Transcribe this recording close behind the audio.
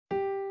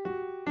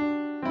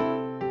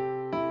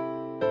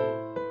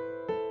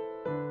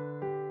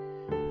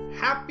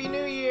Happy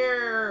New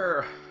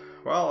Year!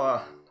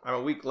 Well, I'm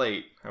a week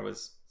late. I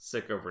was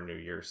sick over New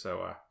Year,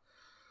 so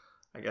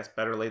I guess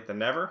better late than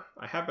never.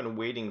 I have been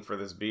waiting for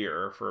this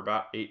beer for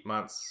about 8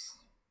 months.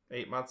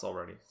 8 months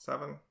already.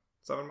 Seven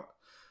months.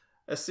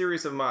 A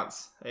series of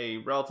months. A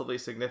relatively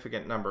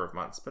significant number of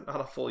months, but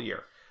not a full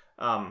year.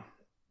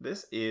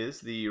 This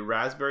is the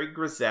Raspberry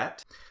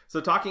Grisette.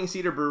 So Talking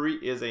Cedar Brewery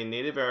is a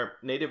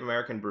Native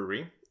American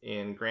brewery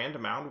in Grand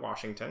Mound,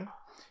 Washington.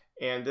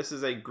 And this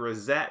is a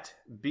Grisette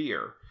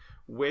beer,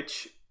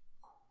 which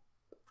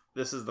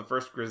this is the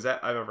first Grisette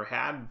I've ever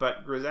had,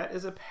 but Grisette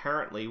is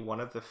apparently one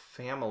of the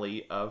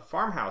family of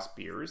farmhouse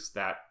beers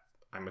that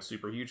I'm a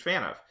super huge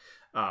fan of.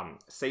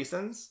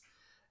 Saisons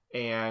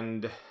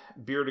and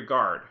Bière de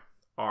Garde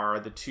are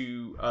the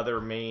two other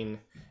main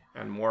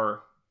and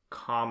more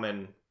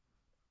common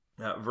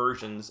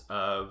versions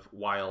of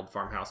wild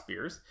farmhouse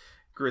beers.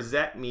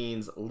 Grisette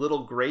means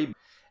little gray,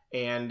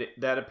 and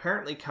that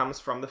apparently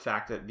comes from the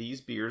fact that these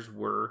beers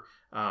were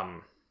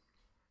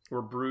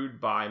brewed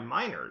by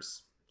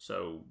miners.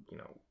 So, you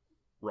know,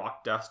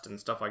 rock dust and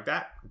stuff like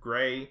that,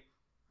 gray,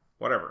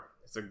 whatever.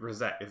 It's a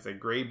Grisette. It's a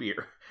gray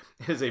beer.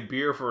 It is a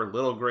beer for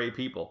little gray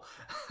people.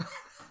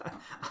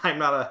 I'm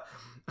not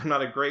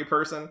a gray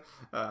person.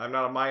 I'm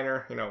not a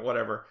miner. You know,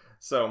 whatever.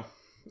 So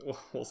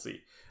we'll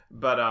see.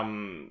 But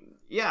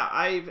yeah,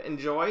 I've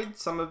enjoyed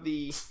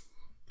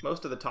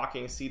most of the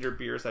Talking Cedar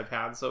beers I've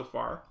had so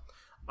far.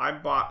 I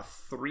bought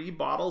 3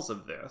 bottles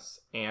of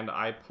this, and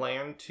I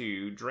plan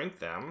to drink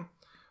them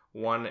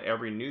one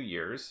every New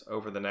Year's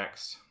over the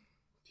next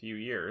few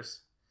years.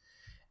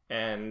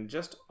 And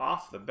just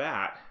off the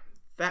bat,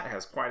 that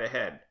has quite a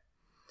head.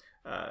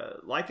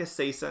 Like a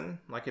Saison,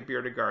 like a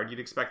Bière de Garde,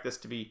 you'd expect this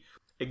to be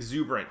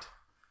exuberant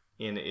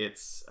in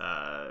its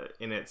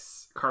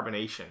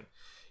carbonation.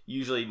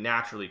 Usually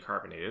naturally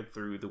carbonated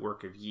through the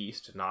work of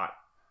yeast, not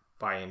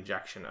by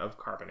injection of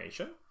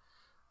carbonation.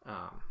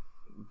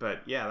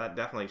 But yeah, that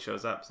definitely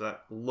shows up. So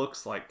that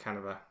looks like kind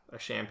of a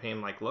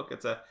champagne-like look.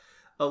 It's a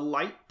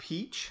light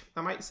peach,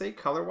 I might say,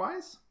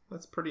 color-wise.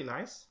 That's pretty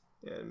nice.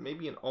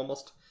 Maybe an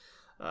almost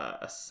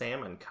a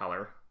salmon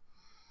color.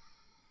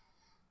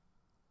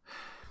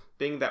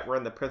 Being that we're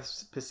in the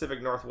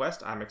Pacific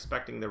Northwest, I'm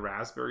expecting the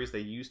raspberries they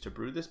use to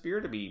brew this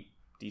beer to be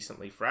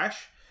decently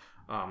fresh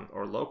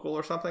or local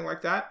or something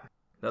like that.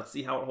 Let's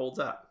see how it holds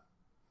up.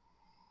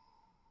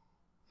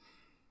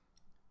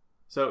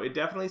 So it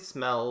definitely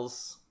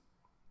smells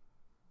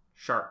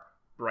sharp,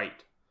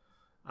 bright,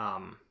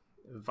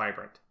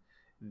 vibrant.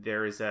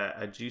 There is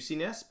a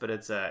juiciness, but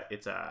it's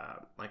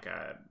not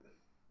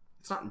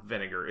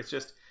vinegar. It's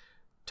just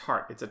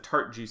tart. It's a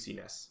tart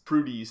juiciness,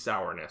 fruity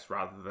sourness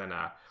rather than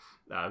a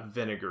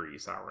vinegary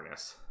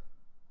sourness.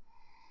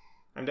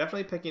 I'm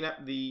definitely picking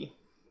up the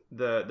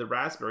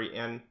raspberry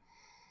and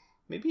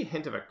maybe a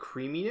hint of a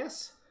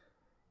creaminess.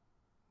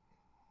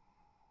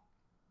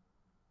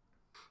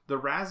 The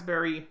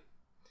raspberry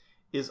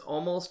is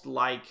almost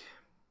like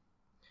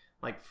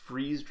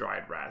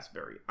freeze-dried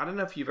raspberry. I don't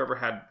know if you've ever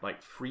had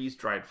like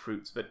freeze-dried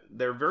fruits, but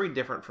they're very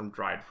different from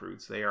dried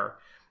fruits. They are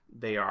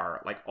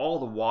like all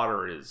the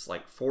water is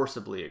like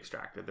forcibly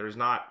extracted. There's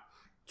not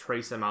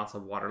trace amounts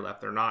of water left.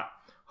 They're not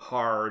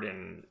hard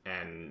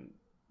and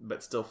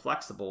but still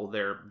flexible.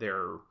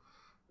 They're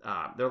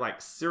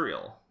like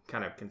cereal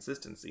kind of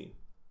consistency.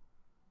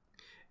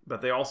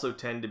 But they also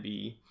tend to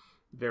be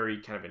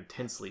very kind of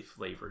intensely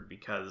flavored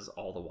because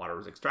all the water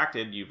was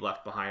extracted. You've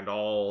left behind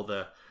all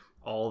the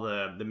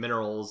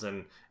minerals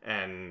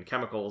and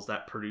chemicals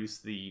that produce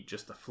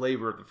just the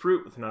flavor of the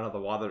fruit with none of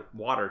the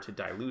water to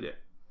dilute it.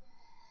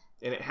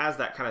 And it has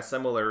that kind of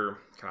similar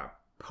kind of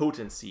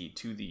potency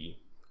to the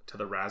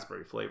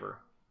raspberry flavor.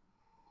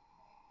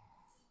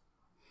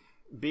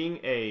 Being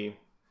a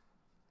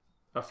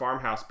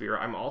farmhouse beer,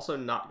 I'm also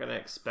not going to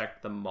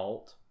expect the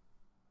malt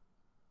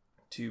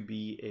to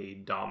be a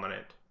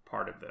dominant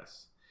part of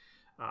this.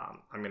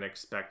 I'm going to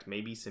expect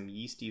maybe some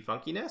yeasty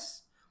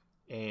funkiness,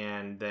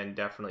 and then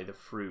definitely the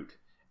fruit,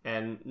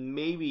 and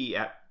maybe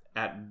at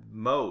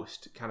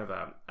most kind of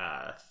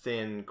a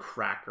thin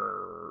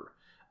cracker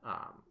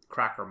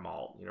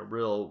malt, you know,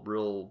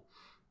 real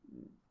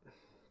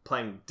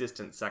playing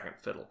distant second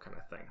fiddle kind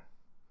of thing.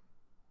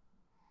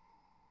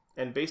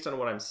 And based on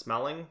what I'm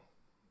smelling,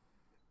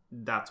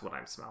 that's what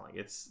I'm smelling.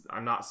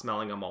 I'm not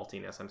smelling a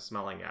maltiness. I'm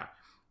smelling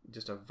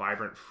just a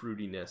vibrant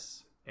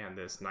fruitiness and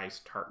this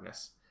nice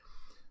tartness.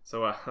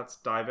 So let's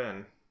dive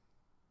in.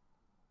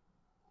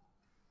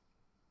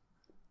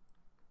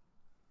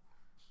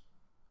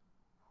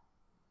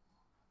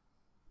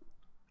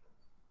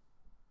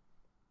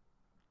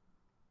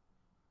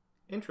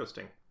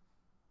 Interesting.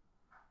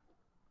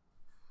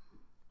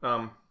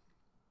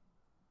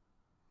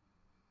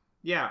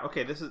 Yeah,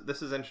 okay, this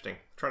is interesting. I'm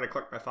trying to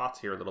collect my thoughts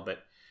here a little bit.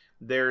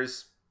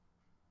 There's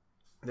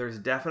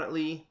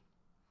definitely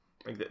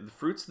like the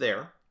fruit's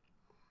there,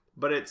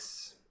 but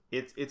it's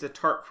a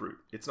tart fruit.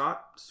 It's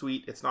not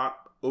sweet, it's not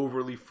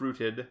overly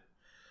fruited.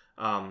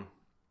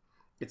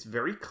 It's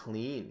very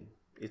clean.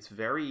 It's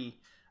very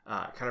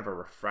kind of a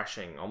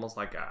refreshing, almost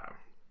like a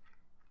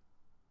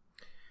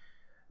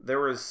There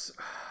was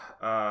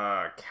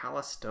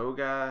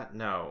Calistoga.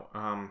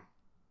 No.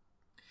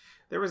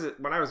 There was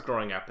when I was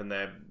growing up in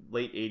the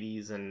late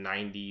 80s and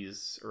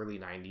 90s, early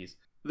 90s,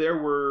 there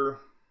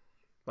were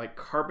like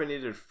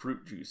carbonated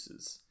fruit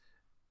juices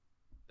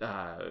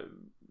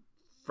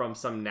from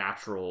some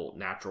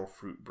natural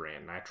fruit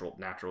brand,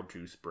 natural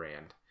juice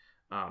brand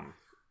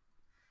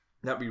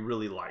that we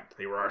really liked.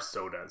 They were our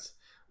sodas.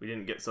 We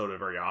didn't get soda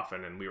very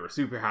often, and we were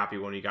super happy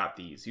when we got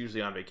these,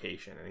 usually on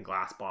vacation in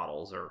glass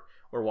bottles or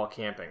while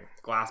camping.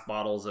 Glass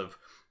bottles of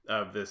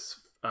this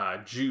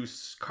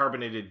juice,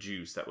 carbonated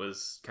juice that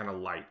was kind of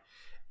light.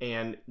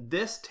 And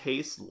this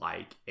tastes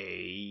like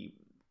a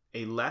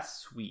less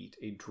sweet,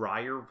 a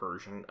drier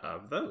version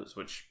of those,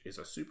 which is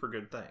a super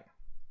good thing.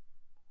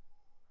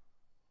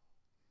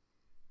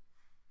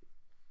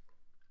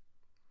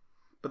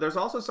 But there's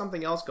also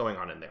something else going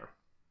on in there.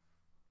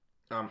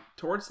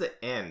 Towards the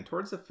end,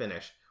 towards the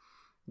finish,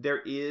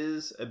 there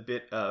is a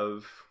bit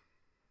of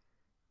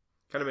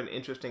kind of an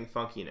interesting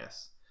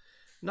funkiness.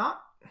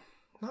 Not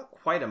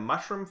quite a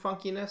mushroom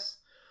funkiness,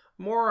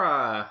 more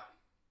I'm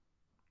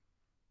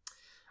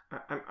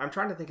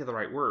trying to think of the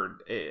right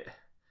word.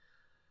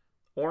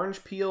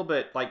 Orange peel,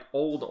 but like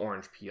old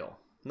orange peel.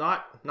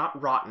 Not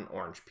rotten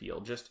orange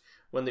peel, just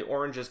when the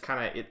orange is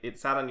kind of it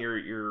sat on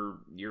your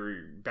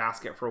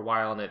basket for a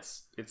while, and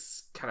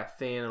it's kind of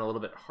thin and a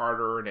little bit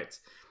harder, and it's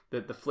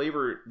the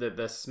flavor,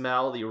 the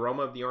smell, the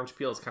aroma of the orange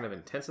peel is kind of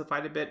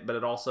intensified a bit, but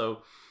it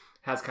also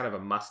has kind of a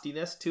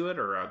mustiness to it,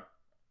 or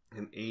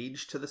an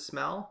age to the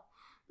smell.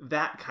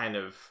 That kind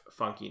of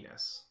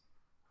funkiness.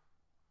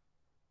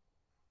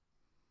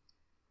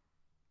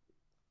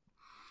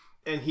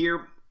 And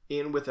here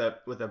in with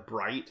a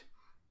bright,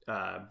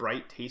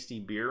 tasty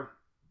beer,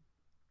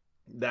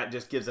 that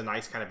just gives a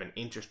nice kind of an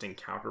interesting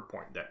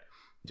counterpoint that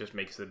just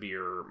makes the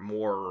beer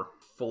more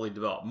fully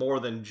developed, more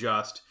than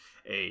just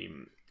a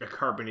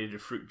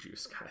carbonated fruit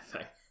juice kind of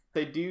thing.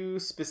 They do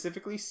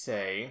specifically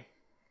say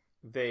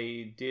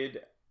they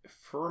did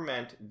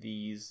ferment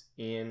these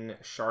in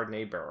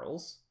Chardonnay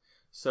barrels,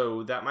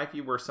 so that might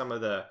be where some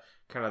of the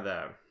kind of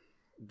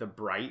the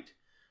bright,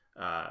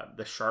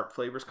 the sharp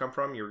flavors come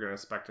from. You're going to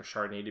expect a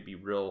Chardonnay to be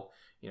real,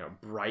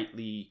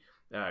 brightly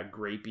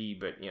grapey,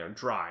 but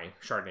dry.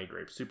 Chardonnay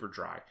grape, super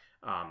dry,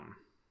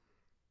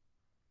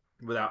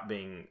 without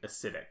being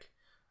acidic.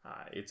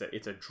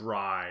 It's a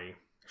dry,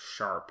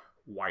 sharp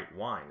white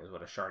wine is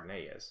what a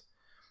Chardonnay is.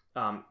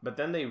 But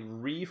then they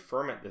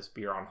re-ferment this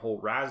beer on whole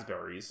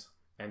raspberries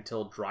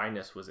until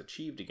dryness was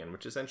achieved again,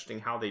 which is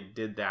interesting how they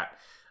did that.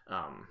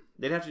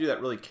 They'd have to do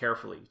that really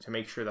carefully to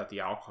make sure that the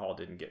alcohol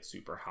didn't get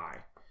super high.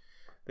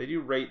 They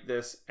do rate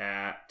this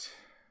at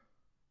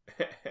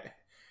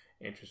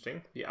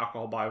interesting. The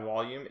alcohol by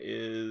volume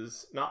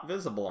is not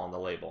visible on the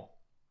label.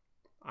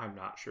 I'm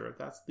not sure if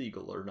that's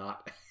legal or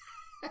not.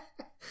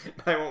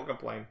 But I won't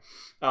complain.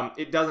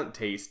 It doesn't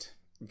taste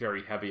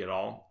very heavy at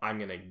all. I'm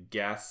going to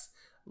guess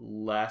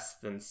less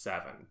than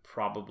 7,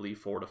 probably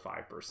 4 to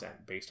 5%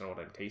 based on what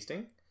I'm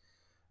tasting.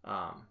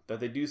 But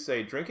they do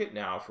say drink it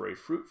now for a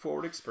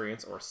fruit-forward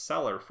experience, or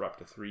cellar for up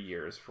to 3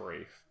 years for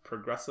a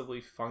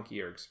progressively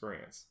funkier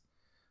experience.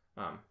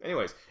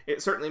 Anyways,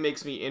 it certainly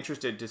makes me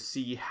interested to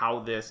see how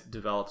this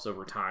develops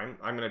over time.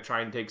 I'm going to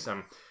try and take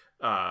some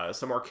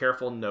more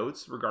careful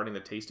notes regarding the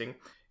tasting.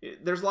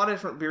 There's a lot of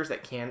different beers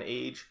that can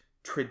age.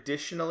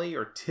 Traditionally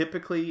or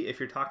typically, if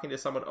you're talking to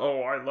someone,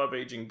 oh, I love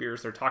aging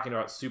beers, they're talking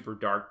about super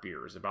dark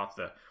beers, about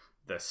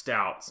the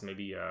stouts,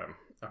 maybe a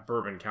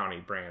Bourbon County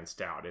brand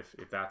stout,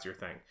 if that's your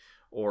thing.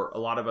 Or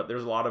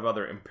there's a lot of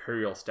other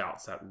imperial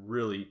stouts that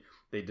really,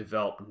 they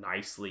develop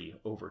nicely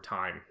over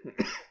time,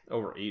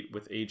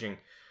 with aging.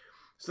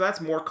 So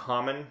that's more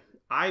common.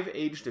 I've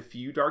aged a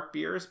few dark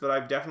beers, but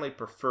I've definitely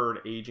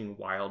preferred aging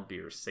wild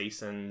beers,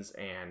 Saisons,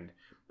 and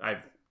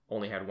I've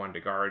only had one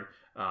to guard,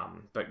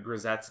 but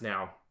Grisettes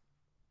now,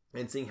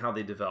 and seeing how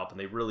they develop, and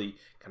they really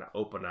kind of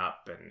open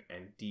up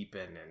and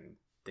deepen, and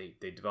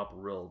they develop a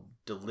real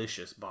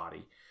delicious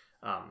body.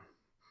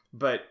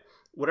 But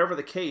whatever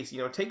the case,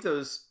 take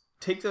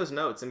those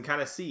notes and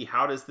kind of see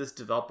how does this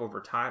develop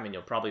over time, and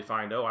you'll probably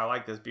find, oh, I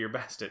like this beer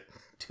best at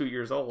 2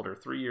 years old or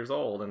 3 years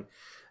old, and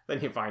then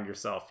you find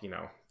yourself,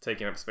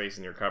 taking up space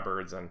in your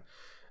cupboards and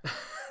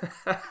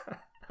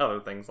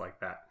other things like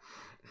that.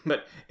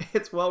 But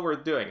it's well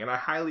worth doing, and I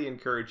highly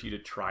encourage you to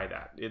try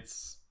that.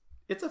 It's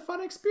a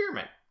fun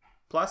experiment.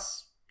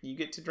 Plus, you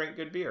get to drink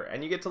good beer,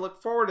 and you get to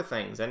look forward to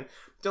things, and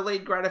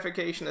delayed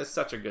gratification is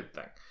such a good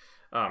thing.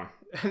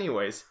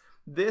 Anyways,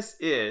 this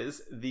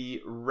is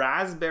the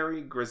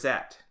Raspberry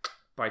Grisette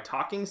by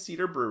Talking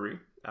Cedar Brewery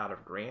out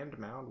of Grand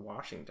Mound,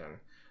 Washington.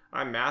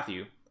 I'm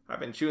Matthew.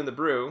 I've been chewing the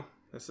brew.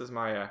 This is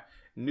my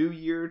New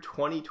Year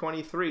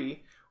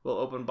 2023. We'll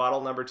open bottle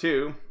number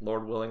 2,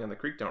 Lord willing and the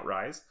creek don't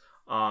rise,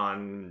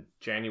 on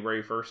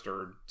January 1st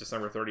or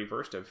December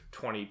 31st of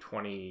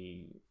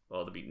 2020.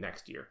 Well, it'll be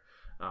next year.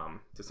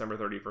 December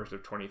 31st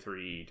of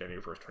 23,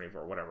 January 1st,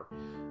 24, whatever.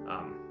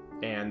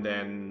 And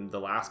then the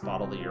last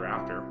bottle the year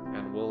after.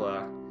 And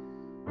we'll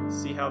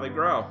see how they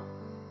grow.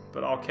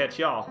 But I'll catch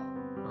y'all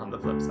on the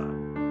flip side.